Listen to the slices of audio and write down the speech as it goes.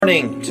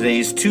morning. Today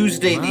is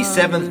Tuesday, the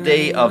 7th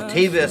day of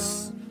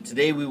Teves.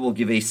 Today we will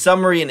give a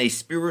summary and a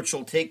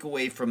spiritual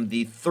takeaway from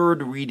the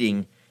third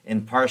reading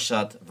in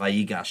Parshat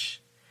Vayigash.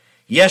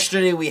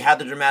 Yesterday we had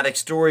the dramatic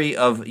story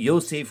of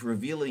Yosef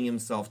revealing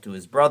himself to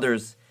his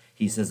brothers.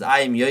 He says, I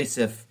am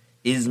Yosef.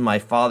 Is my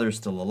father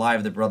still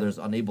alive? The brothers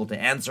unable to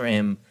answer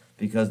him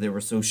because they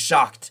were so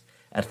shocked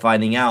at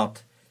finding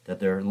out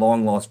that their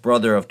long-lost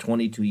brother of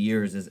 22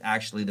 years is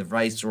actually the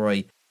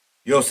viceroy.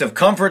 Yosef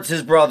comforts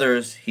his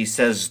brothers. He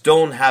says,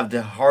 don't have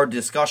the hard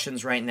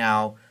discussions right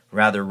now.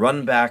 Rather,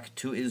 run back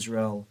to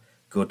Israel.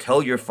 Go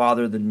tell your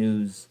father the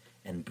news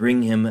and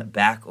bring him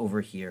back over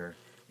here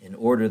in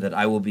order that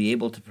I will be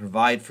able to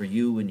provide for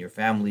you and your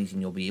families, and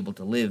you'll be able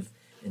to live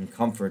in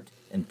comfort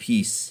and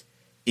peace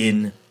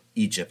in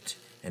Egypt.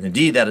 And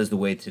indeed, that is the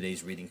way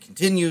today's reading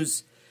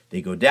continues.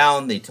 They go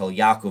down, they tell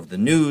Yaakov the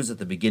news. At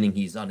the beginning,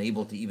 he's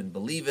unable to even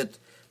believe it,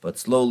 but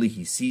slowly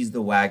he sees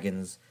the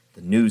wagons,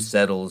 the news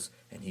settles,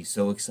 and he's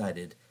so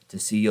excited to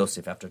see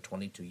Yosef after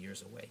 22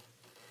 years away.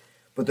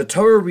 But the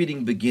Torah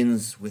reading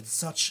begins with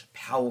such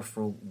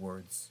powerful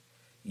words.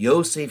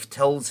 Yosef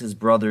tells his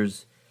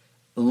brothers,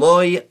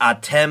 Loi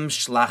atem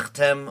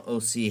shlachtem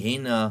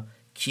osihena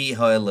ki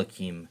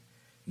ha'elakim.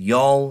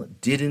 Y'all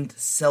didn't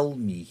sell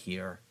me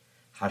here.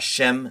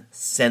 Hashem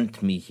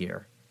sent me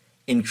here.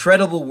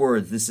 Incredible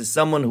words. This is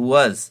someone who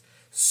was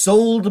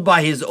sold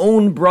by his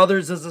own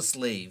brothers as a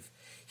slave.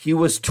 He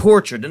was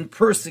tortured and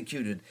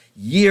persecuted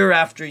year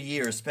after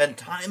year, spent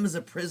time as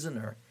a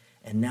prisoner,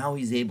 and now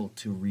he's able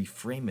to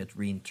reframe it,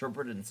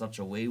 reinterpret it in such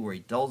a way where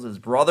he tells his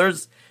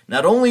brothers,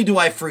 not only do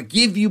I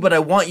forgive you, but I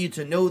want you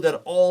to know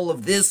that all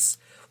of this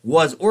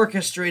was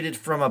orchestrated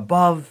from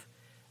above,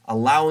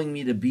 allowing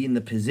me to be in the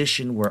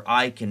position where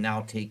I can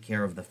now take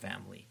care of the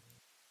family.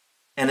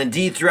 And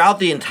indeed, throughout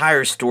the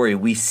entire story,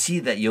 we see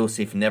that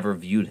Yosef never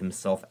viewed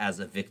himself as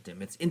a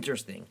victim. It's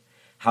interesting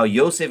how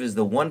Yosef is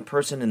the one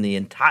person in the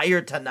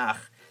entire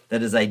Tanakh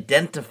that is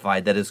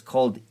identified, that is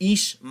called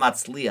Ish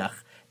Matzliach,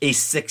 a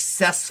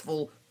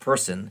successful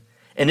person.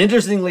 And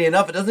interestingly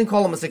enough, it doesn't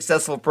call him a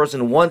successful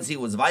person once he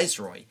was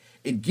viceroy.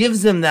 It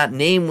gives him that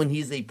name when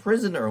he's a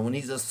prisoner, when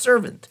he's a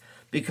servant,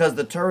 because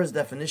the Torah's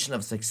definition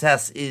of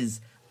success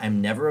is, I'm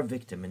never a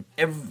victim. In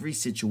every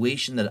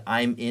situation that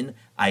I'm in,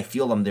 I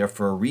feel I'm there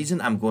for a reason.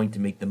 I'm going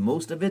to make the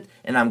most of it,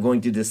 and I'm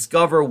going to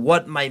discover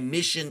what my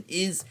mission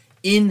is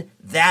in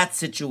that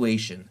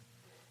situation.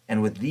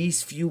 And with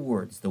these few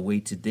words, the way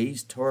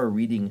today's Torah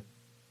reading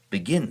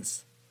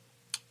begins,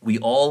 we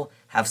all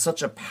have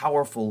such a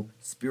powerful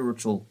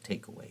spiritual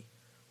takeaway.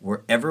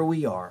 Wherever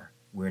we are,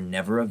 we're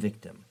never a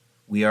victim.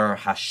 We are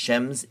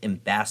Hashem's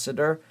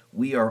ambassador.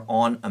 We are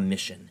on a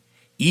mission.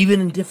 Even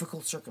in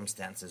difficult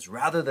circumstances,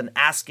 rather than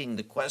asking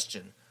the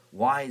question,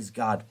 why is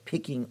God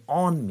picking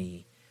on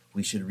me?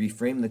 We should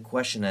reframe the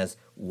question as,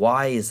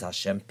 why is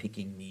Hashem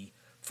picking me?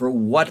 For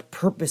what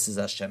purpose is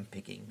Hashem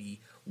picking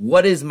me?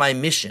 What is my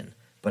mission?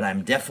 But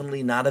I'm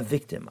definitely not a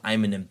victim.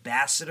 I'm an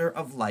ambassador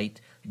of light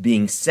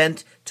being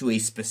sent to a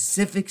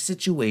specific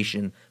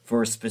situation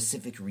for a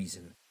specific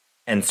reason.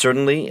 And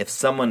certainly, if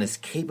someone is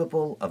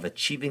capable of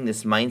achieving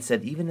this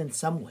mindset, even in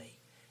some way,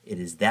 it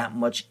is that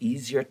much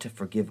easier to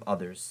forgive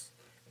others.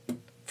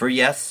 For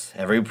yes,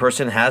 every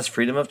person has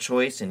freedom of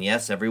choice, and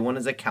yes, everyone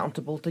is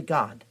accountable to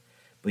God.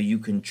 But you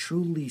can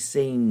truly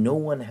say no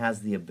one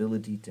has the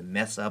ability to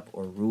mess up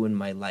or ruin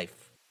my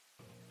life.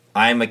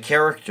 I am a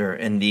character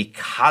in the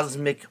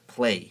cosmic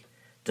play,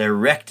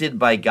 directed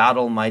by God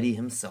Almighty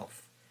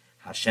himself.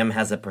 Hashem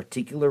has a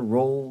particular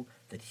role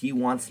that he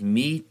wants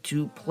me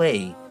to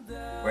play.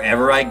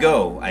 Wherever I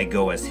go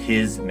as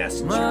his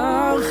messenger.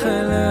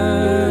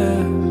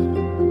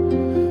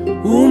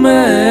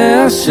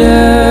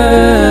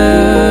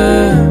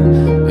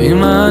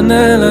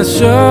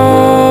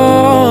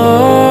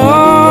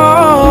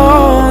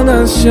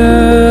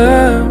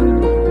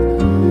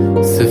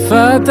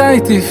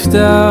 שפתיי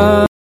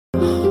תפתח